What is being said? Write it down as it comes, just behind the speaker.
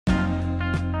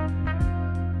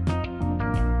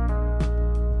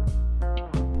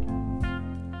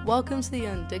Welcome to the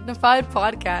Undignified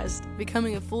Podcast,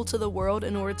 becoming a fool to the world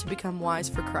in order to become wise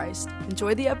for Christ.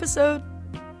 Enjoy the episode.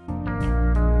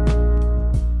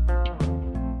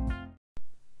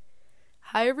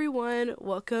 Hi everyone,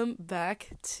 welcome back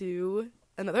to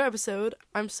another episode.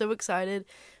 I'm so excited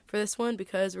for this one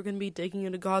because we're going to be digging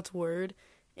into God's Word,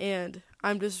 and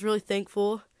I'm just really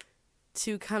thankful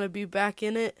to kind of be back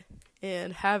in it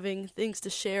and having things to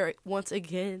share once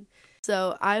again.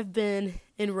 So I've been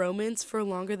in Romans for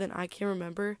longer than I can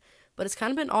remember, but it's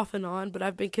kind of been off and on, but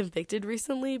I've been convicted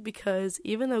recently because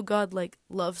even though God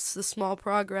loves the small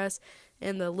progress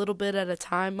and the little bit at a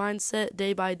time mindset,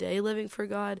 day by day living for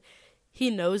God,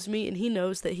 He knows me and He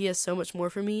knows that He has so much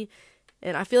more for me.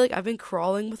 And I feel like I've been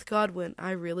crawling with God when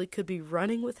I really could be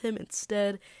running with Him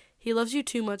instead. He loves you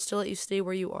too much to let you stay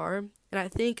where you are. And I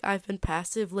think I've been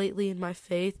passive lately in my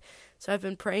faith. So I've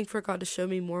been praying for God to show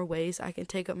me more ways I can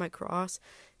take up my cross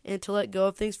and to let go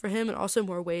of things for Him, and also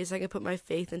more ways I can put my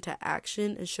faith into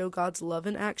action and show God's love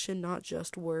in action, not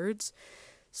just words.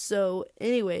 So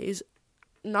anyways,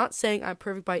 not saying I'm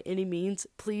perfect by any means.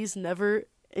 Please never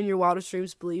in your wildest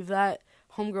dreams believe that.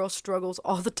 Homegirl struggles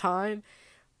all the time.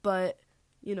 But,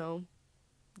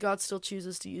 God still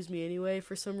chooses to use me anyway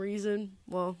for some reason.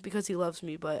 Well, because He loves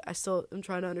me, but I still am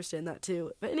trying to understand that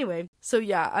too. But anyway, so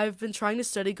yeah, I've been trying to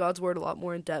study God's Word a lot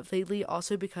more in depth lately,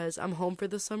 also because I'm home for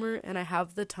the summer and I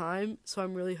have the time, so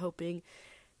I'm really hoping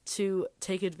to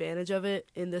take advantage of it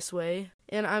in this way.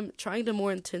 And I'm trying to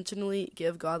more intentionally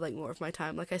give God more of my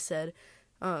time, like I said.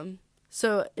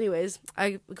 So anyways,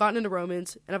 I've gotten into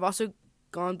Romans, and I've also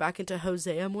gone back into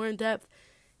Hosea more in depth.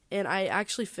 And I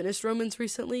actually finished Romans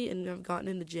recently, and I've gotten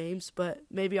into James, but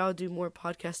maybe I'll do more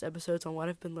podcast episodes on what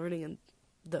I've been learning in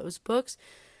those books.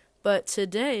 But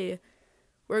today,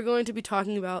 we're going to be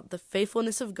talking about the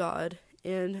faithfulness of God,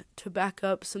 and to back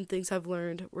up some things I've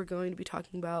learned, we're going to be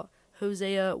talking about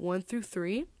Hosea 1 through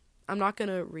 3. I'm not going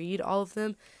to read all of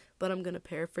them, but I'm going to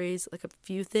paraphrase a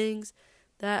few things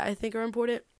that I think are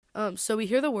important. So we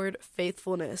hear the word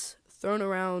faithfulness thrown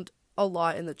around a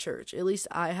lot in the church. At least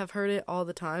I have heard it all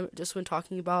the time, just when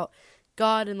talking about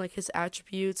God and His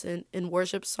attributes and in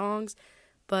worship songs.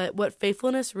 But what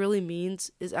faithfulness really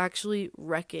means is actually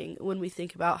wrecking when we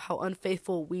think about how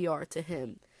unfaithful we are to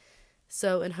Him.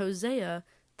 So in Hosea,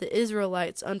 the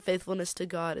Israelites' unfaithfulness to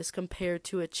God is compared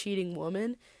to a cheating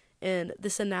woman, and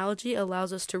this analogy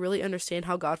allows us to really understand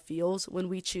how God feels when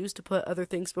we choose to put other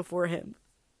things before Him.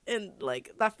 And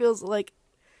that feels like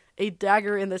a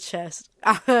dagger in the chest.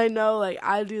 I know,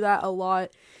 I do that a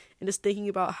lot, and just thinking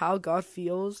about how God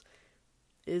feels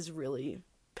is really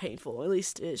painful. At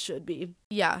least it should be.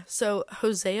 Yeah, so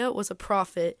Hosea was a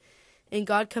prophet, and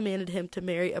God commanded him to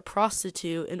marry a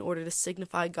prostitute in order to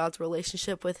signify God's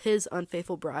relationship with His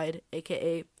unfaithful bride,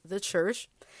 aka the church.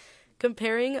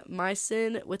 Comparing my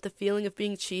sin with the feeling of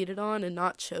being cheated on and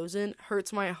not chosen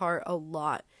hurts my heart a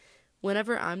lot.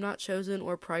 Whenever I'm not chosen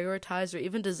or prioritized or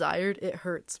even desired, it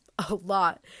hurts a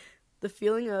lot. The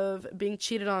feeling of being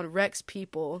cheated on wrecks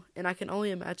people, and I can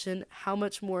only imagine how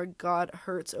much more God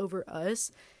hurts over us,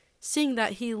 seeing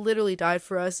that He literally died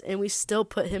for us and we still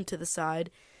put Him to the side.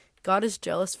 God is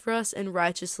jealous for us, and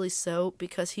righteously so,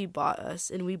 because He bought us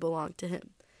and we belong to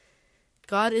Him.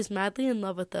 God is madly in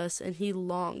love with us, and He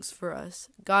longs for us.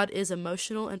 God is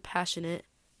emotional and passionate,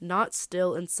 not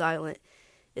still and silent.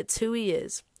 It's who He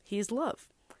is. He's love.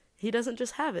 He doesn't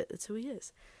just have it. It's who He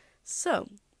is. So,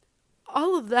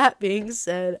 all of that being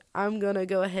said, I'm going to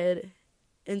go ahead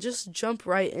and just jump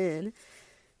right in.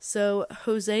 So,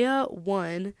 Hosea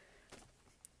 1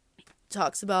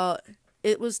 talks about,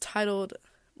 it was titled,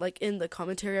 in the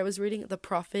commentary I was reading, The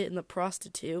Prophet and the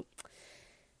Prostitute.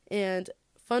 And,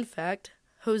 fun fact,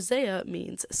 Hosea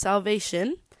means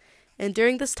salvation. And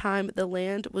during this time, the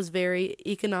land was very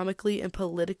economically and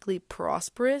politically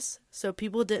prosperous, so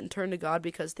people didn't turn to God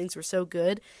because things were so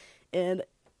good. And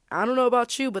I don't know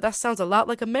about you, but that sounds a lot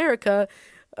like America.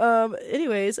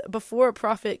 Anyways, before a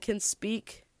prophet can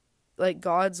speak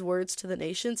God's words to the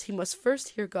nations, he must first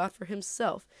hear God for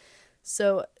himself.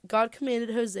 So God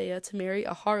commanded Hosea to marry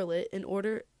a harlot in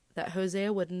order that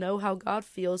Hosea would know how God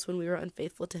feels when we were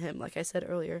unfaithful to Him, like I said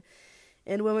earlier.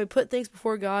 And when we put things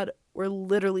before God, we're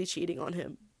literally cheating on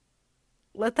Him.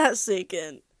 Let that sink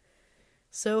in.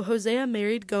 So Hosea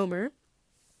married Gomer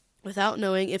without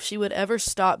knowing if she would ever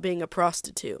stop being a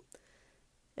prostitute.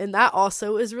 And that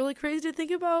also is really crazy to think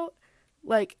about.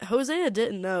 Hosea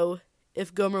didn't know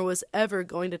if Gomer was ever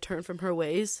going to turn from her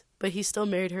ways, but he still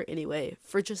married her anyway,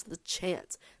 for just the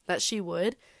chance that she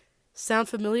would. Sound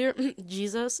familiar?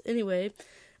 Jesus. Anyway,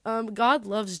 God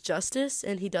loves justice,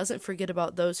 and He doesn't forget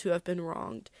about those who have been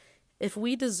wronged. If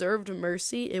we deserved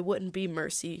mercy, it wouldn't be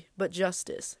mercy, but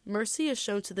justice. Mercy is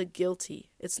shown to the guilty.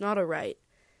 It's not a right.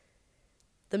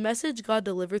 The message God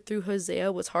delivered through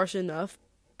Hosea was harsh enough,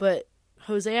 but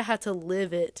Hosea had to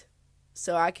live it.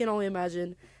 So I can only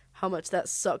imagine how much that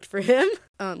sucked for him.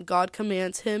 God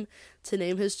commands him to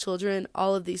name his children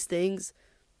all of these things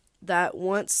that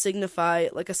once signify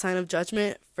like a sign of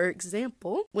judgment. For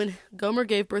example, when Gomer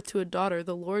gave birth to a daughter,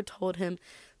 the Lord told him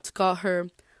to call her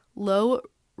Lo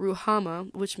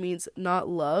Ruhamah, which means not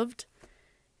loved.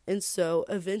 And so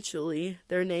eventually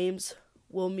their names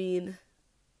will mean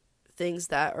things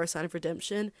that are a sign of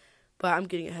redemption, but I'm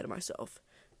getting ahead of myself.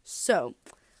 So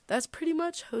that's pretty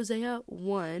much Hosea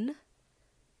 1.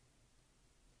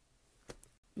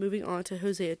 Moving on to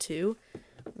Hosea 2,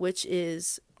 which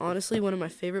is honestly one of my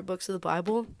favorite books of the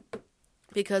Bible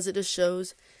because it just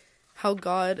shows how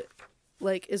God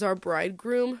is our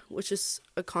bridegroom, which is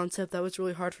a concept that was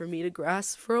really hard for me to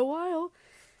grasp for a while.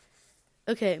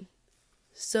 Okay,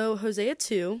 so Hosea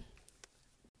 2,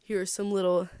 here are some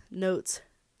little notes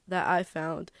that I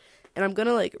found, and I'm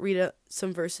gonna read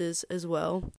some verses as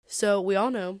well. So we all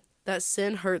know that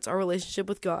sin hurts our relationship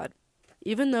with God.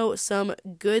 Even though some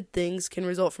good things can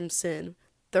result from sin,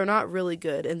 they're not really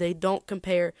good, and they don't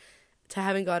compare to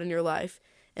having God in your life,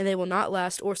 and they will not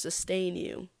last or sustain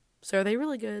you. So are they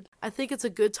really good? I think it's a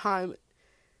good time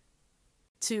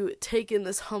to take in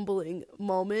this humbling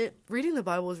moment. Reading the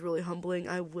Bible is really humbling,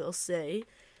 I will say,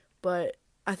 but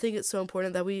I think it's so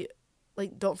important that we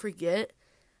don't forget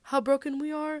how broken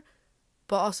we are,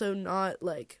 but also not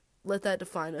let that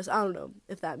define us. I don't know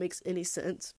if that makes any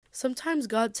sense. Sometimes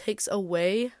God takes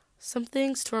away some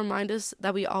things to remind us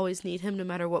that we always need him no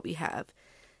matter what we have.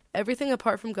 Everything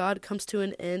apart from God comes to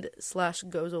an end /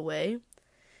 goes away.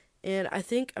 And I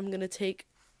think I'm going to take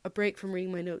a break from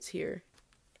reading my notes here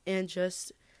and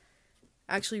just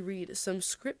actually read some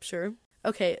scripture.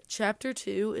 Okay, chapter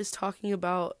 2 is talking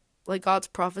about God's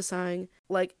prophesying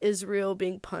Israel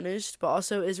being punished, but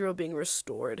also Israel being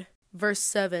restored. Verse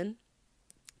 7,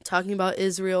 talking about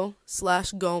Israel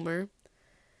 / Gomer.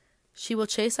 She will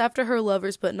chase after her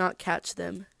lovers but not catch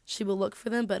them. She will look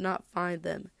for them but not find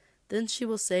them. Then she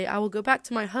will say, I will go back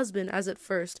to my husband as at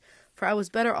first, for I was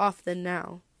better off than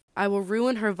now. I will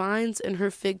ruin her vines and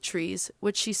her fig trees,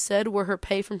 which she said were her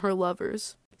pay from her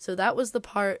lovers. So that was the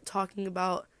part talking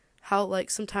about how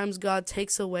sometimes God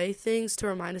takes away things to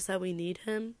remind us that we need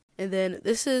him. And then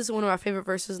this is one of my favorite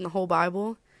verses in the whole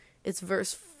Bible. It's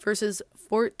verses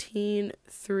 14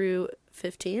 through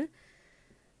 15.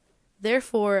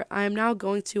 Therefore, I am now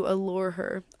going to allure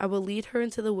her. I will lead her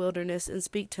into the wilderness and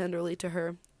speak tenderly to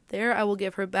her. There I will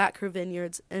give her back her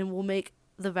vineyards and will make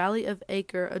the valley of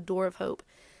Acre a door of hope.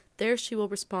 There she will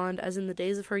respond as in the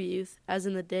days of her youth, as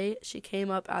in the day she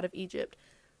came up out of Egypt.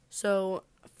 So,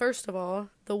 first of all,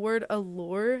 the word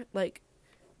allure,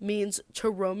 means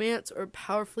to romance or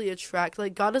powerfully attract.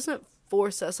 God doesn't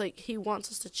force us. He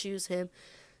wants us to choose him.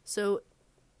 So,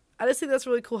 I just think that's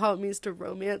really cool how it means to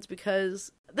romance,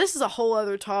 because this is a whole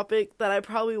other topic that I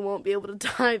probably won't be able to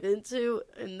dive into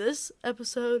in this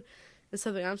episode. It's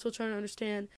something I'm still trying to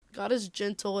understand. God is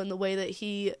gentle in the way that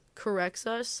he corrects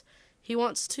us. He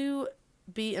wants to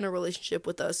be in a relationship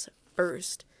with us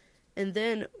first. And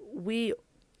then we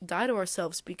die to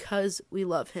ourselves because we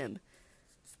love him.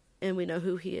 And we know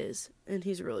who he is. And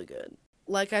he's really good.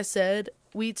 Like I said,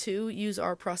 we too use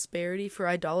our prosperity for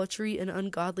idolatry and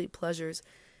ungodly pleasures.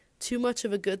 Too much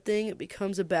of a good thing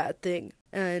becomes a bad thing.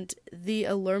 And the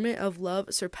allurement of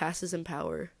love surpasses in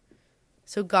power.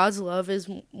 So God's love is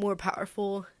more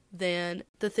powerful than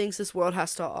the things this world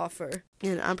has to offer.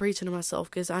 And I'm preaching to myself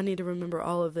because I need to remember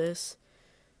all of this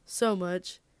so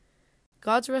much.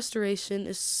 God's restoration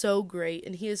is so great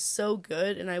and he is so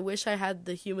good, and I wish I had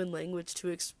the human language to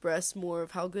express more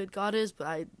of how good God is, but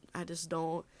I just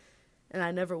don't, and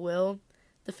I never will.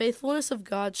 The faithfulness of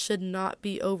God should not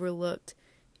be overlooked.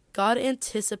 God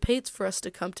anticipates for us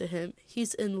to come to him.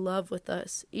 He's in love with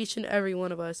us, each and every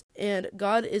one of us. And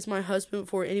God is my husband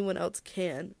before anyone else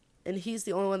can. And he's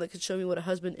the only one that can show me what a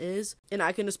husband is. And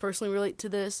I can just personally relate to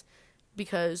this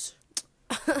because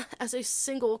as a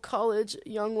single college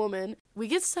young woman, we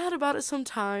get sad about it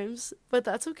sometimes, but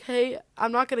that's okay.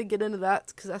 I'm not going to get into that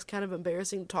because that's kind of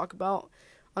embarrassing to talk about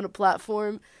on a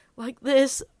platform like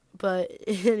this. But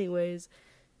anyways,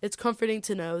 it's comforting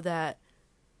to know that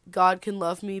God can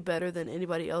love me better than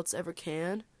anybody else ever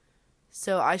can.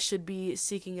 So I should be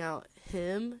seeking out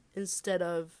him instead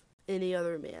of any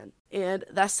other man. And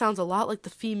that sounds a lot like the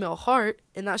female heart,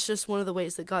 and that's just one of the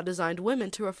ways that God designed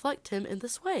women to reflect him in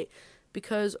this way.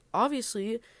 Because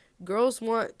obviously, girls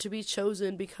want to be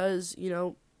chosen because,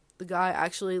 the guy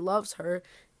actually loves her,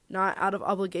 not out of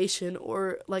obligation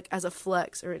or like as a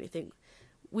flex or anything.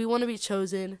 We want to be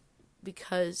chosen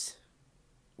because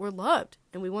we're loved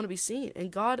and we want to be seen,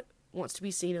 and God wants to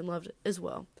be seen and loved as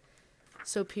well.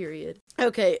 So period.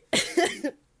 Okay.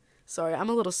 Sorry, I'm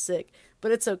a little sick,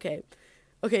 but it's okay.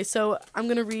 Okay, so I'm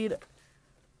going to read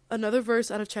another verse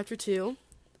out of chapter 2,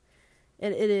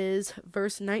 and it is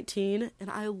verse 19, and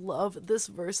I love this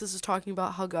verse. This is talking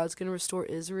about how God's going to restore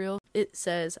Israel. It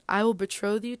says, I will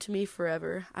betroth you to me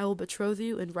forever. I will betroth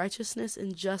you in righteousness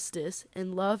and justice,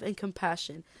 in love and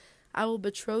compassion. I will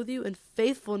betroth you in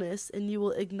faithfulness, and you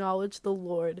will acknowledge the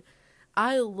Lord.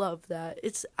 I love that.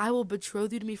 I will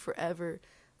betroth you to me forever.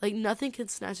 Like, nothing can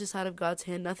snatch us out of God's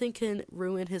hand. Nothing can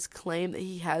ruin his claim that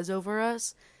he has over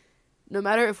us. No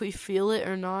matter if we feel it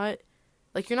or not.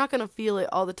 Like, you're not going to feel it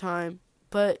all the time.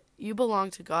 But you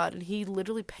belong to God, and he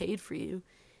literally paid for you.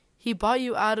 He bought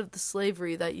you out of the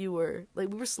slavery that you were. Like,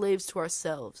 we were slaves to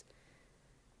ourselves.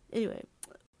 Anyway,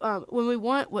 when we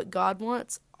want what God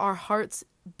wants, our hearts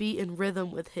beat in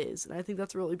rhythm with his. And I think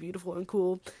that's really beautiful and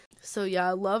cool. So, yeah,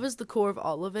 love is the core of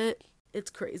all of it. It's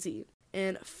crazy.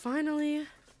 And finally,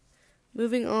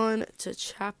 moving on to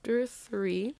chapter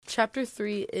 3. Chapter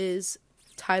 3 is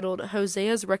titled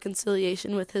Hosea's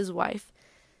Reconciliation with His Wife.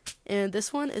 And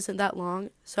this one isn't that long,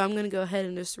 so I'm going to go ahead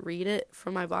and just read it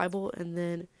from my Bible and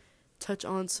then touch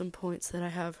on some points that I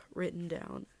have written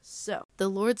down. So, the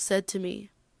Lord said to me,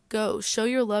 Go, show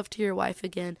your love to your wife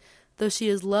again, though she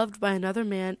is loved by another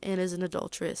man and is an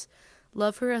adulteress.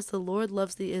 Love her as the Lord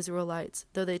loves the Israelites,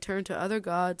 though they turn to other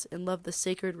gods and love the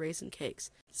sacred raisin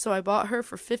cakes. So I bought her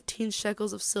for 15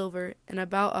 shekels of silver, and I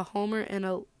bought a homer and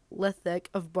a lethek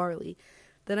of barley.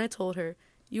 Then I told her,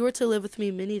 You are to live with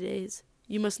me many days.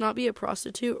 You must not be a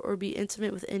prostitute or be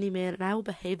intimate with any man, and I will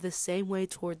behave the same way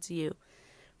towards you.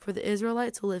 For the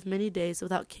Israelites will live many days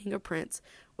without king or prince,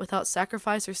 without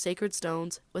sacrifice or sacred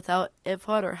stones, without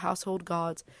ephod or household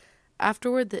gods.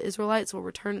 Afterward the Israelites will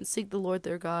return and seek the Lord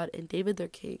their God and David their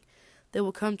king. They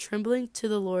will come trembling to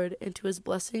the Lord and to his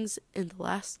blessings in the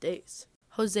last days.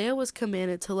 Hosea was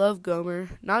commanded to love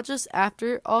Gomer, not just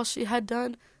after all she had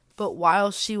done, but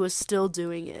while she was still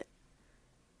doing it.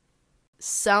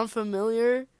 Sound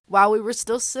familiar? While we were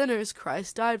still sinners,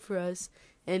 Christ died for us,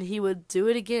 and he would do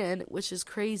it again, which is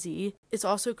crazy. It's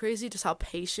also crazy just how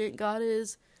patient God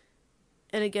is,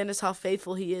 and again, just how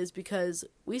faithful he is, because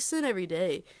we sin every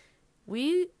day.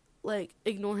 We,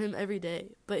 ignore him every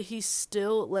day, but he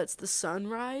still lets the sun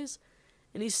rise,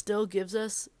 and he still gives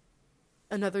us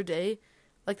another day.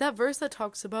 Like, that verse that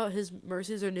talks about his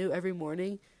mercies are new every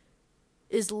morning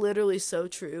is literally so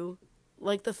true.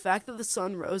 Like, the fact that the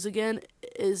sun rose again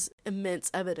is immense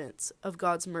evidence of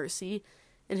God's mercy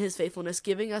and his faithfulness,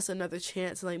 giving us another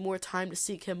chance and, more time to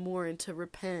seek him more and to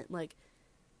repent.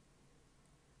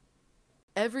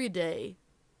 Every day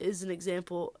is an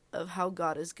example of how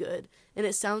God is good. And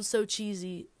it sounds so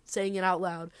cheesy saying it out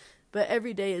loud, but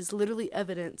every day is literally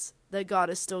evidence that God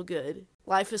is still good.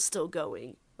 Life is still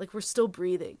going. We're still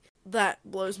breathing. That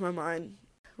blows my mind.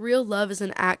 Real love is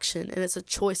an action, and it's a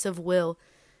choice of will.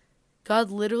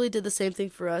 God literally did the same thing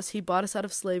for us. He bought us out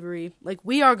of slavery.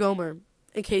 We are Gomer,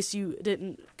 in case you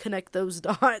didn't connect those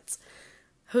dots.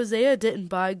 Hosea didn't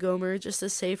buy Gomer just to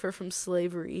save her from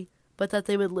slavery, but that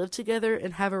they would live together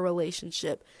and have a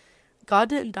relationship. God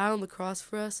didn't die on the cross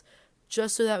for us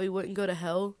just so that we wouldn't go to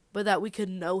hell, but that we could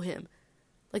know him.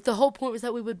 The whole point was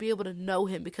that we would be able to know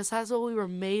him, because that's what we were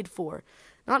made for.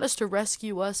 Not just to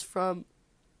rescue us from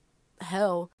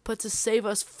hell, but to save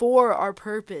us for our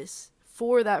purpose,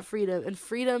 for that freedom. And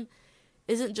freedom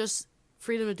isn't just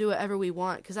freedom to do whatever we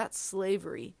want, because that's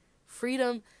slavery.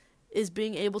 Freedom is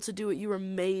being able to do what you were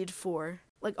made for.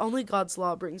 Only God's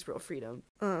law brings real freedom.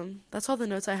 That's all the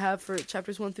notes I have for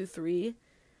chapters 1 through 3.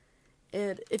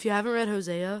 And if you haven't read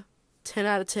Hosea, 10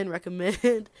 out of 10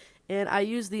 recommend. And I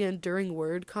use the Enduring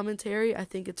Word commentary. I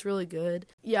think it's really good.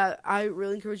 Yeah, I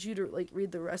really encourage you to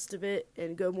read the rest of it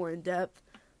and go more in depth.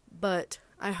 But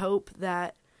I hope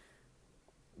that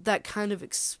kind of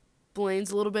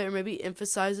explains a little bit, or maybe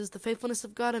emphasizes the faithfulness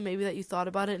of God, and maybe that you thought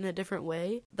about it in a different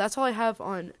way. That's all I have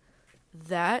on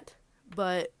that.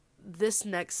 But this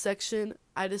next section,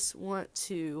 I just want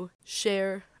to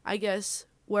share, I guess,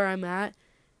 where I'm at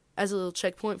as a little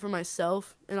checkpoint for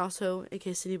myself, and also in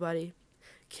case anybody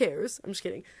cares. I'm just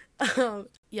kidding.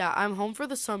 Yeah, I'm home for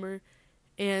the summer,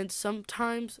 and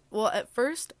sometimes, at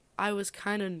first I was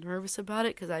kind of nervous about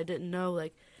it because I didn't know,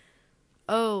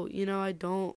 I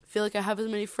don't feel like I have as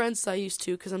many friends as I used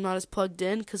to because I'm not as plugged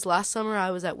in, because last summer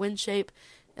I was at WindShape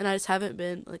and I just haven't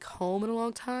been home in a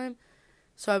long time,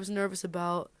 so I was nervous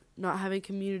about not having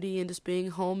community and just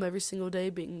being home every single day,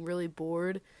 being really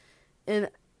bored. And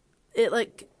it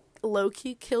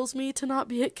low-key kills me to not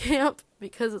be at camp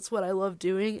because it's what I love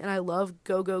doing, and I love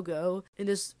go and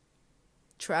just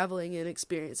traveling and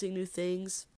experiencing new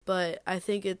things. But I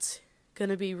think it's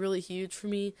gonna be really huge for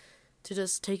me to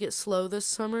just take it slow this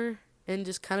summer and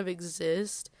just kind of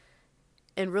exist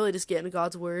and really just get into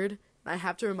God's word. I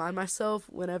have to remind myself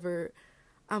whenever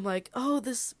I'm like, oh,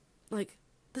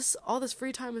 all this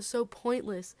free time is so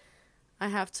pointless. I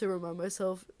have to remind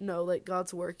myself, no, like,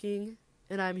 God's working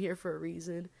and I'm here for a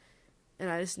reason, and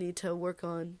I just need to work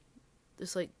on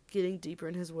just like getting deeper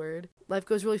in his word. Life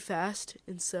goes really fast,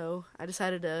 and so I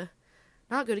decided to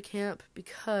not go to camp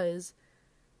because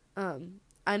you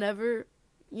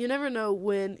never know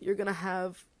when you're gonna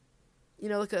have,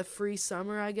 like a free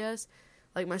summer, I guess.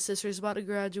 Like, my sister's about to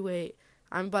graduate.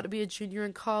 I'm about to be a junior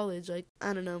in college. Like,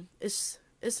 I don't know. It's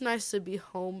nice to be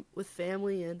home with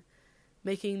family and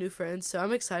making new friends. So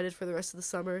I'm excited for the rest of the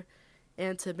summer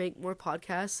and to make more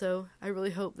podcasts. So I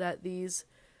really hope that these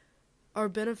are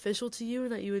beneficial to you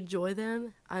and that you enjoy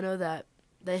them. I know that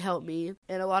they help me.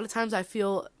 And a lot of times I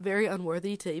feel very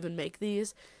unworthy to even make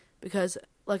these because,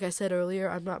 like I said earlier,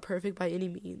 I'm not perfect by any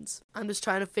means. I'm just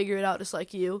trying to figure it out just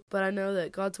like you. But I know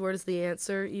that God's word is the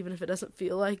answer, even if it doesn't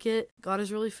feel like it. God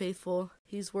is really faithful.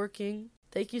 He's working.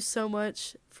 Thank you so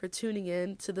much for tuning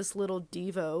in to this little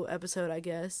Devo episode, I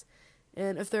guess.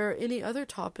 And if there are any other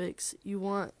topics you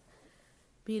want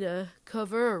me to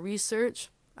cover or research,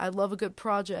 I'd love a good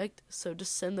project, so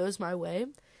just send those my way.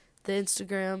 The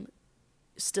Instagram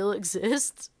still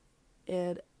exists,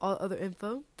 and all other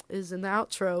info is in the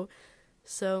outro.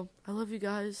 So, I love you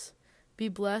guys. Be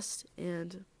blessed,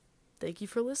 and thank you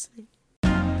for listening.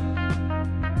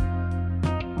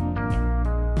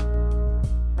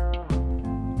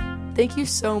 Thank you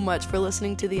so much for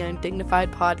listening to the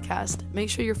Undignified Podcast. Make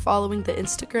sure you're following the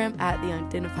Instagram at the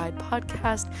Undignified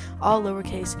Podcast, all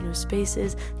lowercase, no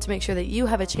spaces, to make sure that you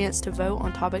have a chance to vote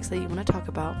on topics that you want to talk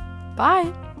about.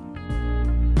 Bye!